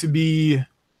going to be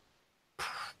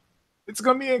an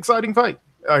exciting fight.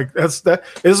 Like this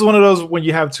is one of those when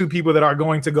you have two people that are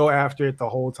going to go after it the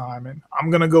whole time, and I'm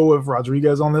gonna go with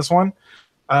Rodriguez on this one.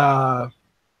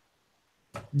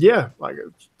 Yeah, like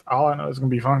all I know is gonna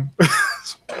be fun.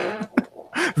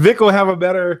 Vic will have a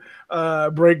better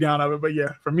breakdown of it, but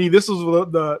yeah, for me, this is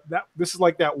this is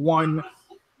like that one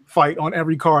fight on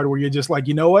every card where you're just like,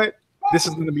 you know what, this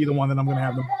is gonna be the one that I'm gonna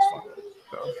have the most fun with.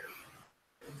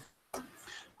 So.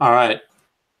 All right,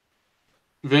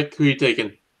 Vic, who are you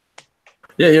taking?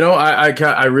 Yeah,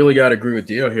 I really got to agree with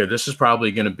Dio here. This is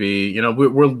probably going to be,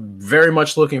 we're very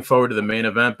much looking forward to the main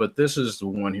event, but this is the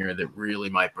one here that really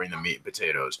might bring the meat and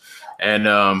potatoes. And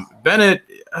Bennett,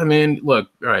 I mean,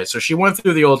 look, all right, so she went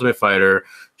through the Ultimate Fighter.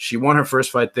 She won her first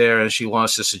fight there, and she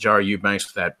lost to Sajara Eubanks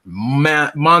with that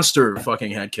monster fucking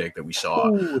head kick that we saw.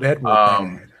 Ooh, that was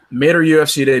bad. Made her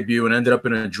UFC debut and ended up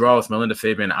in a draw with Melinda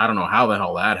Fabian. I don't know how the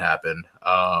hell that happened,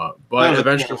 but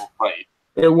eventually –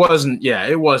 It wasn't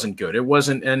good. It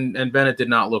wasn't, and Bennett did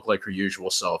not look like her usual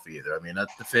self either. I mean,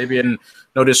 the Fabian,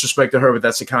 no disrespect to her, but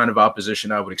that's the kind of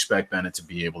opposition I would expect Bennett to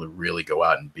be able to really go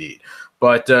out and beat.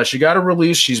 But she got a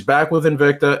release. She's back with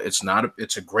Invicta.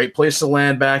 It's a great place to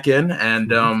land back in,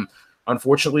 and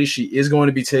unfortunately, she is going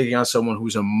to be taking on someone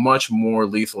who's a much more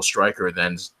lethal striker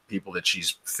than people that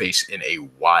she's faced in a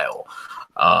while.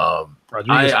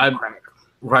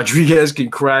 Rodriguez can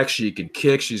crack. She can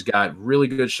kick. She's got really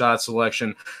good shot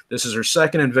selection. This is her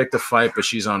second Invicta fight, but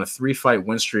she's on a 3-fight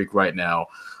win streak right now.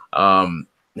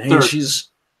 She's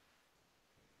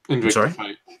Invicta sorry.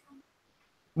 Fight.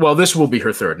 Well, this will be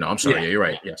her third. No, I'm sorry. Yeah, you're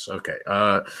right. Yes. Okay.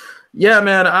 Yeah,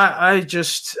 man. I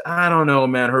don't know,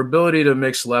 man. Her ability to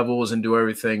mix levels and do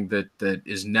everything that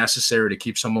is necessary to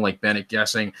keep someone like Bennett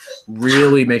guessing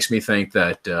really makes me think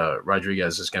that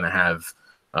Rodriguez is going to have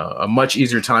a much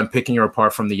easier time picking her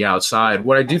apart from the outside.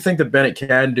 What I do think that Bennett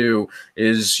can do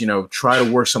is, try to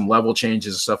work some level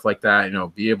changes and stuff like that,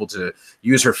 be able to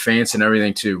use her feints and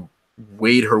everything to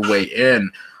wade her way in.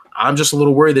 I'm just a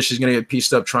little worried that she's going to get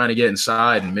pieced up trying to get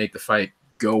inside and make the fight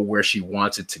go where she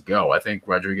wants it to go. I think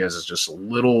Rodriguez is just a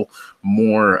little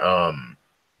more,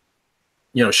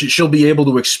 she'll be able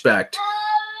to expect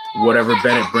whatever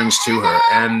Bennett brings to her.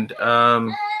 And,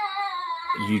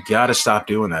 you got to stop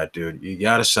doing that, dude. You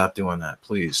got to stop doing that.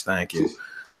 Please. Thank you.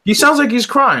 He sounds like he's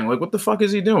crying. Like, what the fuck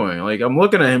is he doing? Like, I'm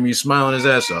looking at him. He's smiling his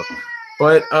ass off.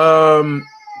 But,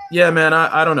 Yeah, man,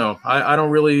 I don't know. I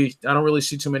don't really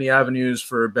see too many avenues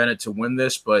for Bennett to win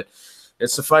this, but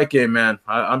it's a fight game, man.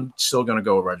 I'm still gonna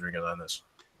go with Rodriguez on this.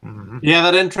 Mm-hmm. Yeah,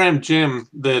 that Entram gym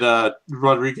that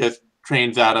Rodriguez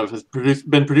trains out of has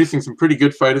been producing some pretty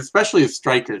good fighters, especially as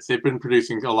strikers. They've been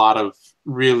producing a lot of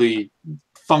really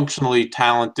functionally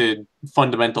talented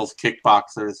fundamentals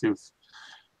kickboxers who've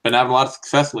been having a lot of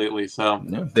success lately. So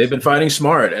yeah, they've been fighting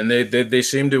smart, and they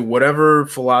seem to, whatever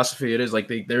philosophy it is, like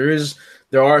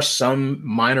there are some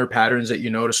minor patterns that you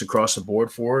notice across the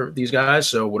board for these guys.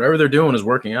 So whatever they're doing is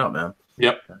working out, man.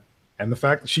 Yep. And the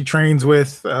fact that she trains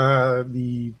with I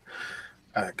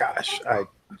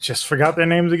just forgot their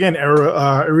names again.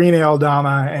 Irene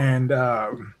Aldana and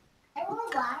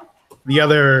the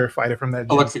other fighter from that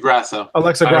gym. Alexa Grasso.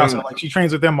 Like she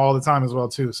trains with them all the time as well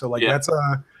too. So like that's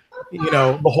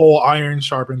the whole iron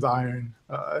sharpens iron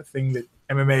thing that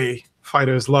MMA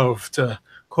fighters love to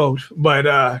quote.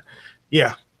 But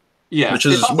yeah, which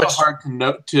is also hard to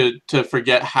note to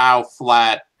forget how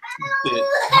flat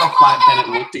Bennett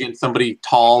looked against somebody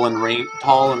tall and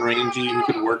rangy who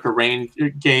could work a range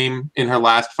game in her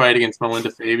last fight against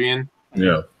Melinda Fabian.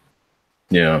 Yeah.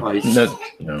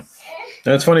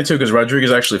 That's funny too, because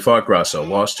Rodriguez actually fought Grasso,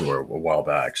 lost to her a while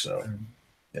back. So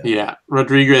yeah,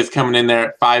 Rodriguez coming in there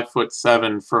at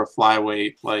 5'7" for a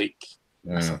flyweight,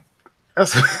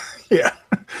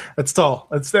 that's tall.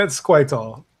 That's quite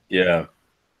tall. Yeah.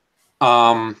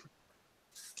 All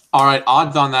right,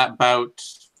 odds on that bout.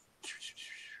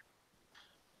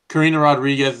 Karina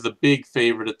Rodriguez is a big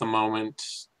favorite at the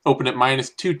moment. Opened at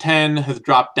 -210, has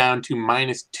dropped down to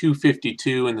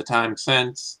 -252 in the time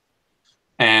since.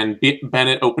 And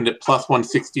Bennett opened at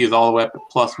 +160, is all the way up at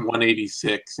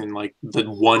 +186 in like the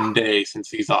 1 day since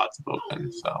these odds have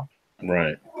opened. So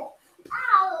right,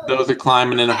 those are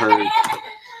climbing in a hurry.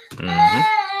 Mm-hmm.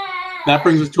 That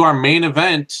brings us to our main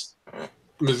event: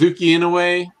 Mizuki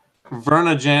Inoue,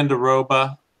 Verna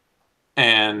Jandiroba,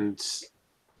 and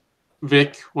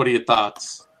Vic. What are your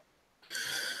thoughts?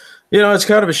 It's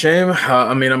kind of a shame.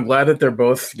 I mean, I'm glad that they're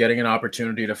both getting an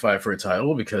opportunity to fight for a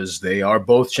title because they are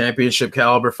both championship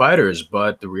caliber fighters.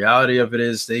 But the reality of it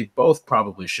is they both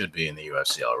probably should be in the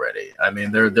UFC already. I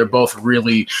mean, they're both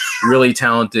really, really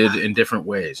talented in different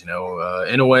ways. In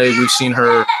a way, we've seen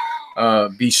her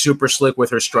be super slick with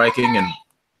her striking and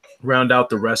round out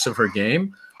the rest of her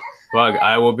game. Bug,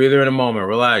 I will be there in a moment.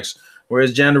 Relax.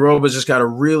 Whereas Jandiroba's just got a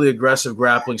really aggressive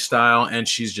grappling style, and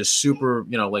she's just super,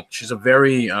 she's a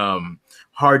very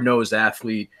hard-nosed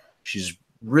athlete. She's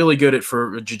really good at,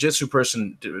 for a jiu-jitsu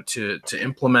person to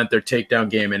implement their takedown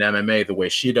game in MMA the way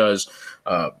she does.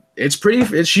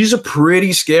 She's a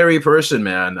pretty scary person,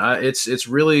 man.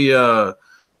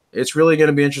 It's really going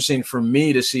to be interesting for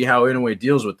me to see how Inoue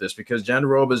deals with this, because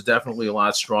Jandiroba is definitely a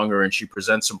lot stronger, and she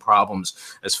presents some problems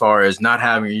as far as not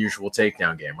having a usual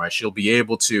takedown game, right? She'll be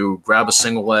able to grab a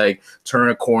single leg, turn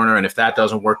a corner, and if that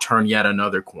doesn't work, turn yet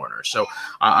another corner. So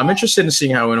I'm interested in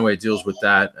seeing how Inoue deals with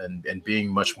that and being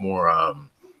much more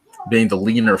being the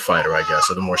leaner fighter, I guess,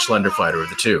 or the more slender fighter of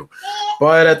the two.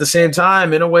 But at the same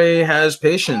time, Inoue has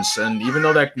patience, and even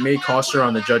though that may cost her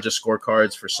on the judges'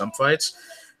 scorecards for some fights,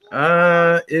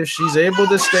 if she's able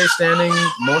to stay standing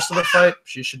most of the fight,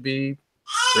 she should be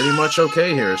pretty much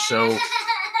okay here. So,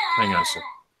 hang on a second.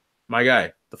 My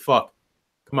guy, the fuck?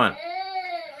 Come on.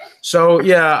 So,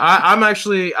 yeah,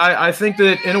 I think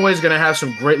that Inoue's going to have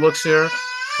some great looks here,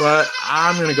 but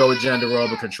I'm going to go with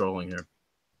Jandiroba controlling here.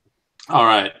 All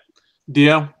right.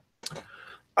 Dio?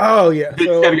 Oh, yeah. He's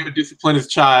got to go discipline his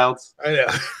child. I know.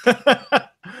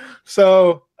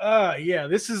 So,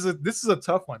 this is a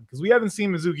tough one because we haven't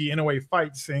seen Mizuki Inoue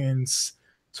fight since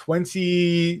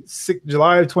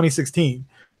July of 2016.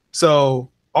 So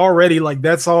already,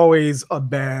 that's always a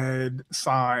bad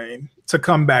sign to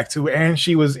come back to. And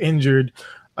she was injured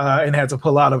and had to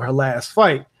pull out of her last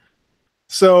fight.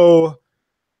 So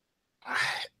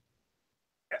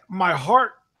my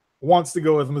heart wants to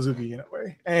go with Mizuki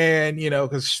Inoue, and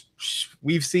because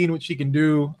we've seen what she can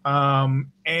do,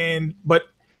 but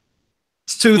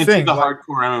it's two things. The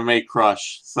hardcore MMA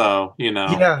crush, so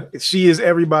yeah, she is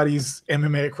everybody's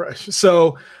MMA crush.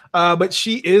 So but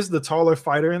she is the taller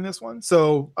fighter in this one,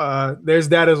 so there's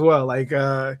that as well.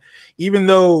 Even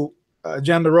though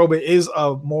Jandiroba is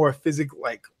a more physical,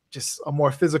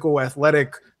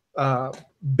 athletic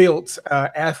built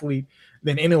athlete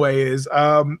than Inoue is,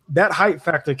 that height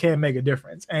factor can make a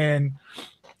difference. And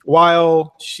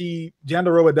while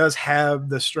Jandiroba does have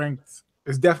the strength,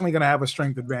 is definitely going to have a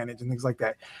strength advantage and things like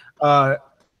that.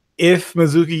 If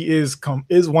Mizuki is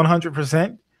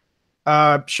 100%,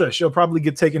 sure, she'll probably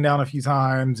get taken down a few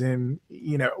times, and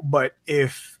but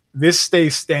if this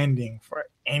stays standing for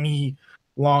any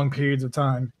long periods of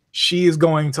time, she is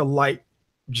going to light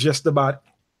just about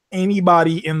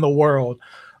anybody in the world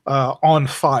on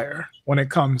fire when it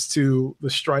comes to the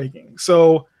striking.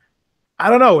 So I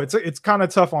don't know. It's kind of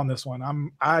tough on this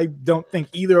one. I don't think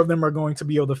either of them are going to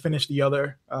be able to finish the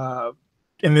other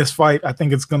in this fight. I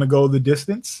think it's going to go the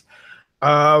distance.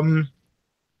 I'm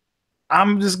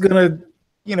just gonna,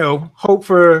 hope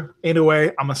for Inoue.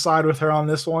 I'm gonna side with her on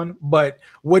this one, but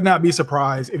would not be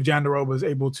surprised if Jandiroba is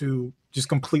able to just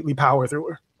completely power through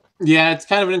her. Yeah, it's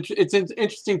kind of an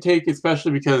interesting take,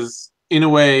 especially because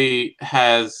Inoue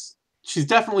she's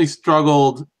definitely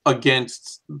struggled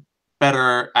against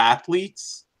better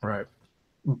athletes, right?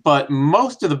 But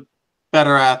most of the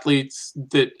better athletes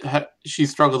that she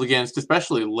struggled against,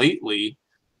 especially lately,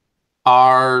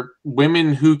 are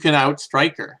women who can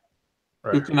outstrike her,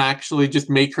 right, who can actually just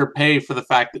make her pay for the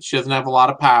fact that she doesn't have a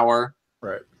lot of power.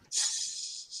 Right.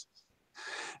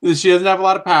 That she doesn't have a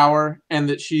lot of power, and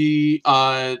that she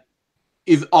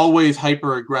is always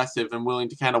hyper aggressive and willing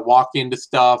to kind of walk into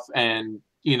stuff and,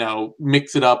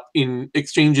 mix it up in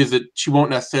exchanges that she won't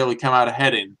necessarily come out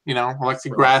ahead in. Alexa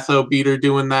Grasso beat her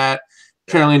doing that.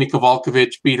 Karolina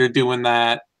Kowalkiewicz beat her doing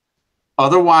that.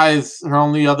 Otherwise, her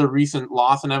only other recent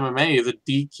loss in MMA is a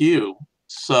DQ.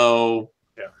 So,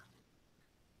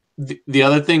 the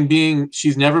other thing being,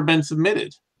 she's never been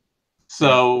submitted.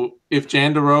 So, if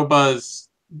Jandiroba's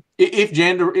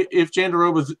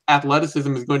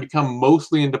athleticism is going to come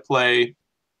mostly into play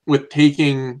with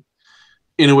taking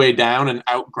Inoue down and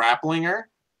out grappling her,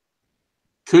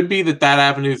 could be that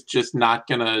avenue is just not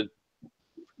gonna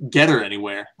get her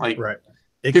anywhere. Right.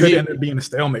 It could end up being a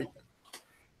stalemate.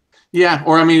 Yeah,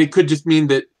 or it could just mean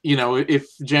that,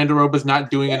 if Jandiroba's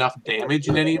not doing enough damage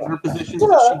in any of her positions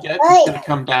that she gets, it's going to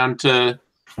come down to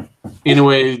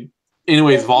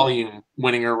Inoue's volume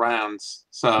winning her rounds.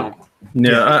 So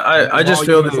I just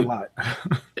feel that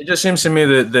it just seems to me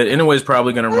that Inoue is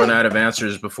probably going to run out of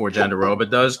answers before Jandiroba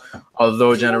does,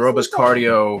 although Jandiroba's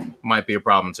cardio might be a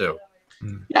problem too.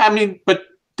 Yeah, but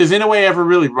does Inoue ever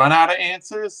really run out of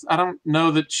answers? I don't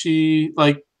know that she,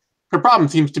 her problem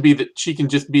seems to be that she can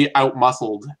just be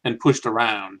out-muscled and pushed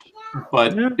around,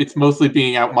 but it's mostly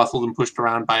being out-muscled and pushed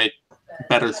around by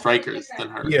better strikers than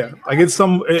her. Yeah, like you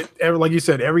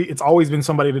said, it's always been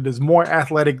somebody that is more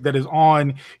athletic, that is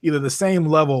on either the same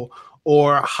level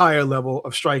or a higher level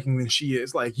of striking than she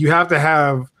is. Like, you have to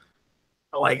have,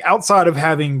 outside of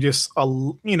having just a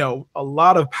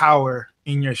lot of power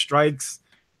in your strikes,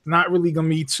 not really going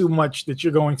to be too much that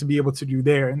you're going to be able to do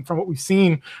there. And from what we've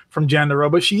seen from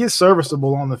Jandiroba, she is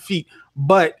serviceable on the feet,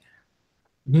 but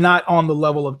not on the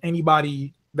level of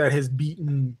anybody that has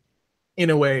beaten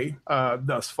Inoue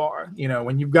thus far.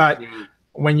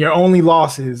 When your only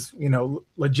losses,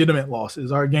 legitimate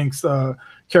losses, are against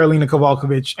Karolina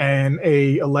Kowalkiewicz and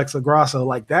Alexa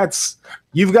Grasso,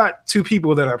 you've got two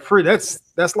people that are pretty.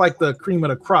 That's like the cream of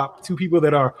the crop. Two people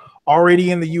that are already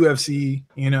in the UFC,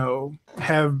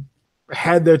 have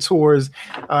had their tours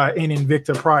in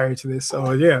Invicta prior to this.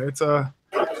 So it's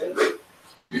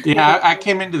Yeah, I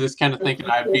came into this kind of thinking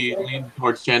I'd be leaning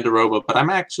towards Jandiroba, but I'm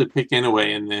actually picking Inoue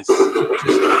in this,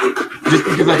 just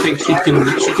because I think she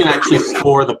can actually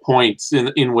score the points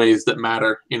in ways that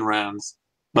matter in rounds.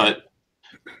 But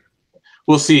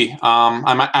we'll see.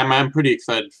 I'm pretty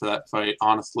excited for that fight,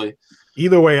 honestly.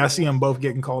 Either way, I see them both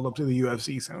getting called up to the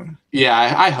UFC soon. Yeah,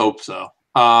 I hope so.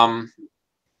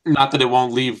 Not that it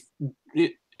won't leave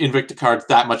Invicta cards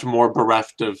that much more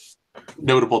bereft of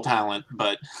notable talent,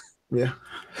 but yeah.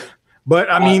 But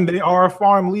they are a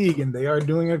farm league, and they are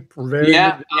doing a very good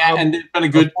job. And it's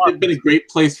been a great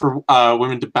place for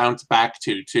women to bounce back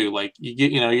to too. Like, you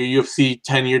get, your UFC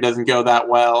tenure doesn't go that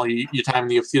well, your time in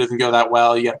the UFC doesn't go that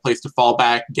well. You got a place to fall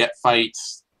back, get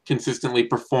fights, consistently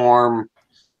perform,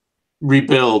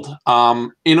 rebuild.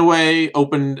 Inoue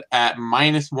opened at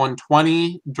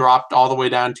 -120, dropped all the way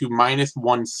down to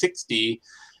 -160,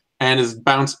 and has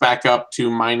bounced back up to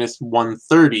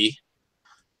 -130.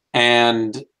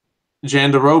 And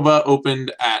Jandiroba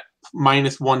opened at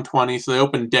 -120, so they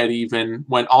opened dead even,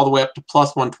 went all the way up to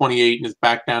 +128, and is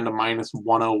back down to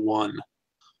 -101.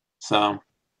 So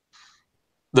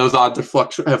those odds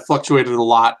have fluctuated a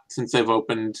lot since they've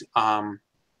opened. I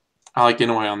like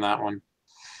Inoue on that one.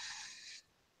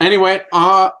 Anyway,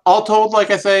 all told, like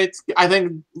I say, I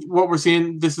think what we're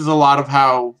seeing, this is a lot of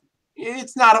how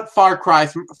it's not a far cry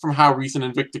from how recent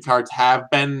Invicta cards have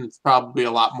been. It's probably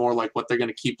a lot more like what they're going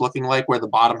to keep looking like, where the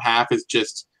bottom half is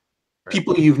just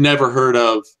people you've never heard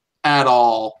of at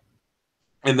all,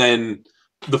 and then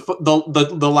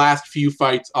the last few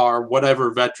fights are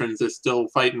whatever veterans are still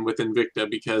fighting with Invicta,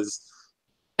 because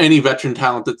any veteran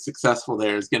talent that's successful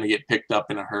there is going to get picked up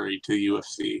in a hurry to the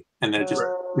UFC, and they're just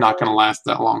not going to last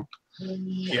that long.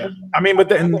 Yeah, I mean, but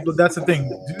that's the thing.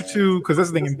 Because that's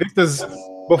the thing. Invicta's,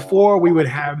 before we would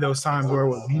have those times where it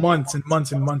was months and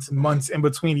months and months and months in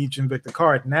between each Invicta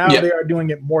card. Now they are doing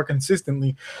it more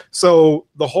consistently. So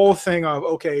the whole thing of,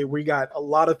 okay, we got a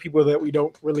lot of people that we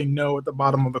don't really know at the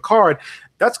bottom of the card,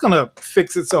 that's gonna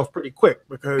fix itself pretty quick,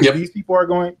 because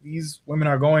these women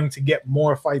are going to get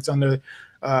more fights under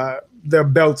their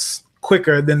belts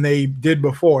quicker than they did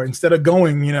before. Instead of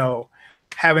going,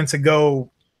 having to go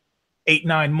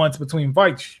 8-9 months between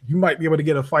fights, you might be able to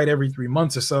get a fight every 3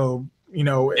 months or so,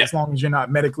 as long as you're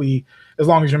medically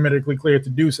cleared to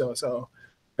do so. So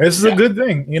this is a good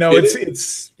thing.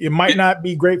 It might not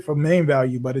be great for name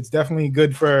value, but it's definitely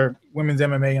good for women's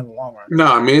MMA in the long run. No,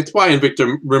 I mean, it's why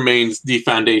Invicta remains the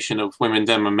foundation of women's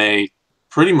MMA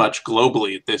pretty much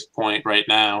globally at this point right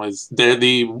now. Is they're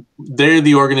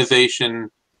the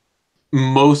organization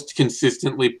most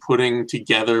consistently putting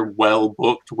together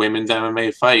well-booked women's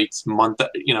MMA fights month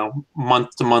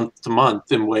to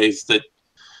month in ways that,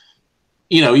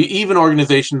 even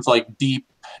organizations like Deep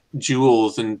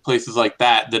Jewels and places like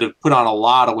that have put on a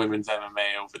lot of women's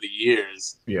MMA over the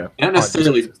years. Yeah. Not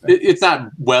necessarily, it's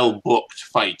not well-booked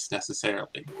fights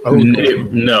necessarily.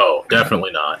 No,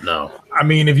 definitely not. No. I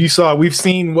mean, we've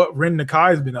seen what Rin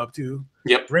Nakai's been up to.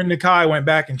 Yep. Rin Nakai went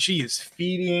back and she is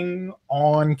feeding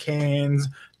on cans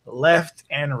left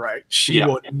and right. She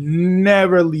will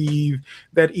never leave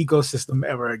that ecosystem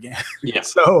ever again. Yeah.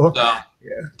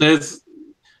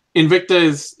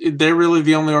 They're really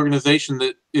the only organization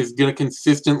that is going to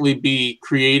consistently be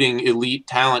creating elite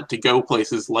talent to go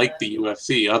places like the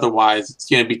UFC. Otherwise, it's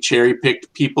going to be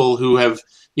cherry-picked people who have,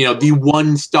 the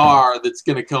one star that's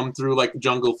going to come through like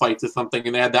Jungle Fights or something,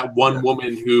 and they had that one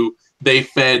woman who they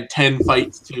fed 10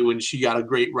 fights to, and she got a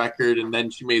great record, and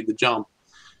then she made the jump.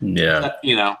 Yeah.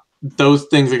 Those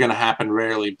things are going to happen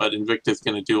rarely, but Invicta's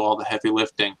going to do all the heavy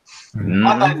lifting. Mm-hmm.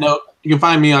 On that note, you can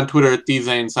find me on Twitter at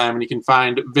TheZaneSimon. You can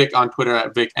find Vic on Twitter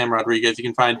at Vic M. Rodriguez. You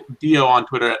can find Dio on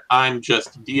Twitter at I'm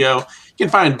Just Dio. You can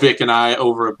find Vic and I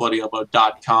over at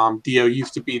BloodyElbow.com. Dio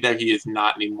used to be there. He is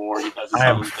not anymore. He does his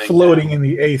own thing floating now. In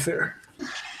the aether.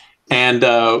 And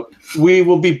we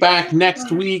will be back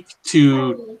next week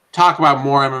to talk about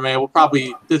more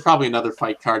MMA. There's probably another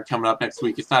fight card coming up next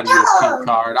week. It's not a UFC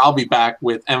card. I'll be back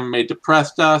with MMA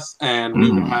Depressed Us, and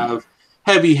we will have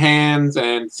Heavy Hands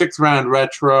and 6-round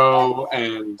retro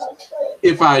and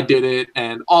If I Did It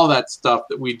and all that stuff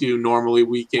that we do normally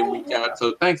week in, week out.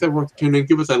 So thanks everyone for tuning in.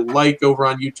 Give us a like over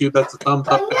on YouTube. That's a thumbs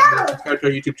up. And subscribe to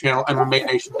our YouTube channel,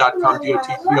 MMANation.com,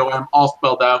 DOTCOM, all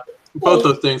spelled out. Both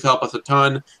those things help us a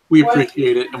ton. We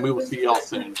appreciate it, and we will see y'all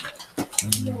soon.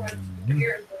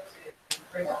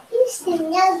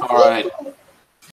 All right.